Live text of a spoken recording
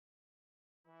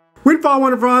Windfall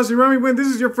Wonder Frosty, Rummy Wind, this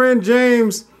is your friend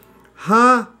James.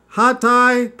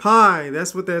 Haitai pie,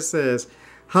 that's what that says.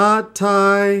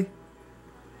 Haitai,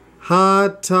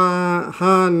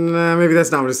 nah, maybe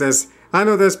that's not what it says. I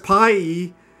know there's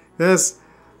pie, that's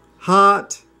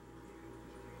hot,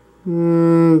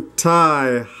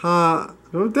 Thai,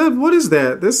 what is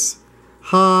that? This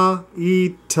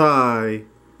Haitai.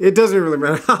 It doesn't really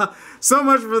matter. So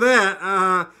much for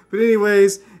that. But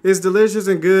anyways, it's delicious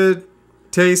and good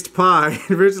taste pie.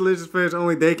 Rich, delicious flavors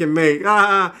only they can make.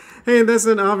 Hey, that's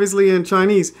obviously in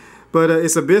Chinese. But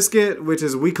it's a biscuit, which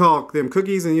is, we call them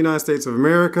cookies in the United States of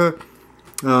America.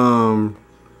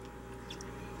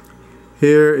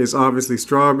 Here is obviously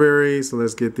strawberry. So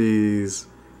let's get these.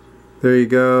 There you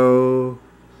go.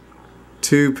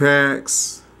 2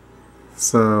 packs.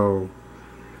 So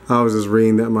I was just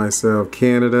reading that myself.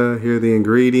 Canada, here are the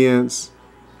ingredients.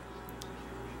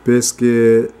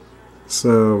 Biscuit.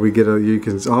 So we get you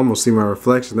can almost see my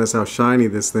reflection. That's how shiny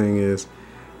this thing is.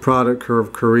 Product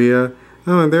of Korea.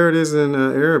 Oh, and there it is in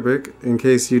Arabic, in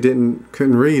case you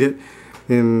couldn't read it.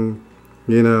 And,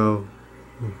 you know,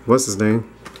 what's his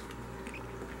name?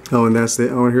 Oh, and that's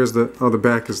it. Oh, and here's the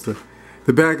back is the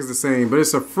back is the same, but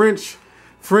it's a French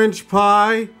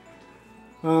pie.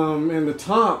 And the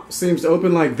top seems to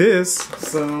open like this,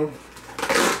 so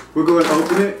we'll go ahead and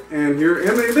open it. And here,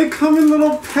 and they come in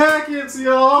little packets,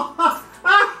 y'all.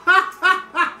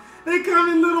 They come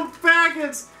in little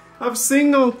packets of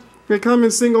single. They come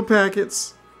in single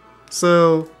packets.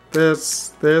 So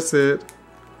that's it.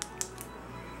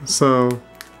 So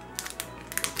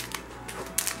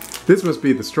this must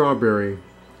be the strawberry,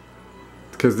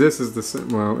 because this is the same.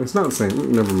 Well, it's not the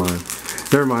same. Never mind.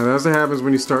 Never mind. That's what happens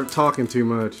when you start talking too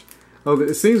much. Oh,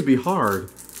 it seems to be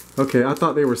hard. Okay, I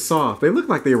thought they were soft. They look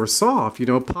like they were soft. You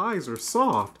know, pies are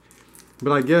soft.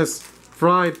 But I guess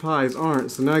fried pies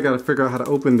aren't. So now I got to figure out how to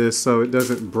open this so it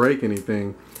doesn't break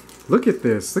anything. Look at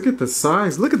this. Look at the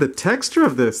size. Look at the texture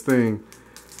of this thing.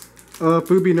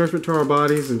 Food be nourishment to our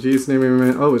bodies. In Jesus' name,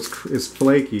 amen. Oh, it's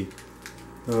flaky.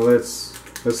 Let's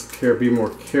be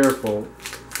more careful,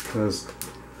 because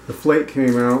the flake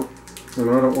came out, and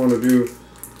I don't want to do.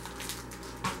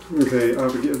 Okay, I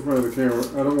have to get in front of the camera.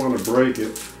 I don't want to break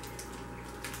it.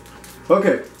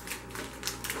 Okay,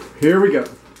 here we go.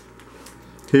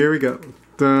 Here we go.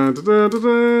 Dun, dun, dun, dun,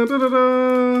 dun, dun,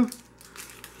 dun.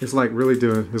 It's like really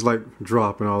it's like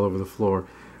dropping all over the floor.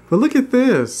 But look at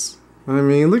this. I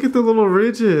mean, look at the little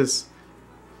ridges.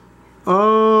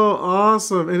 Oh,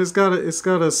 awesome! And it's got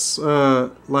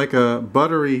a like a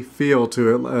buttery feel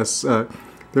to it.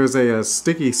 There's a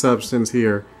sticky substance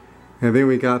here. And then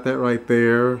we got that right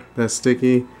there, that's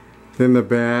sticky. Then the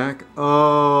back.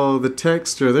 Oh, the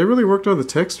texture. They really worked on the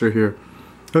texture here.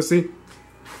 Let's see.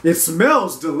 It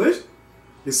smells delicious.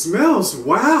 It smells,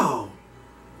 wow.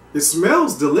 It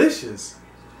smells delicious.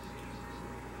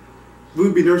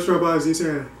 Would be nourished by these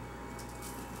here.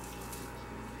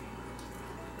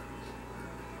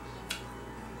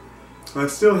 I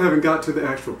still haven't got to the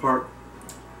actual part.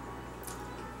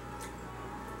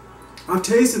 I've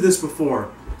tasted this before.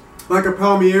 Like a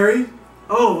palmieri.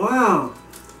 Oh, wow.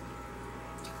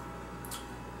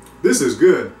 This is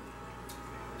good.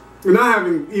 And I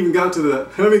haven't even got to the,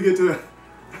 let me get to that.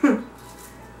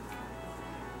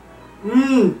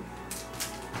 Mmm.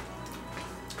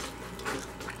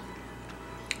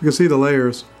 You can see the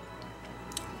layers.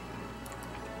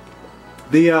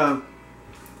 The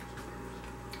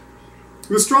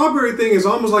strawberry thing is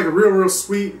almost like a real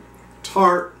sweet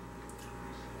tart.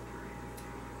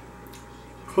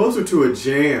 Closer to a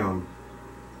jam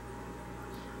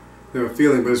than a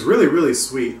feeling, but it's really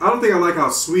sweet. I don't think I like how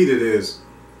sweet it is,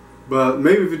 but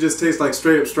maybe if it just tastes like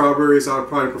straight up strawberries, I would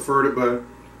probably prefer it, but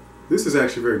this is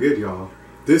actually very good, y'all.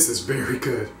 This is very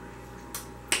good.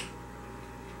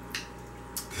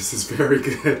 This is very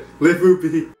good. Live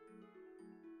Whoopie.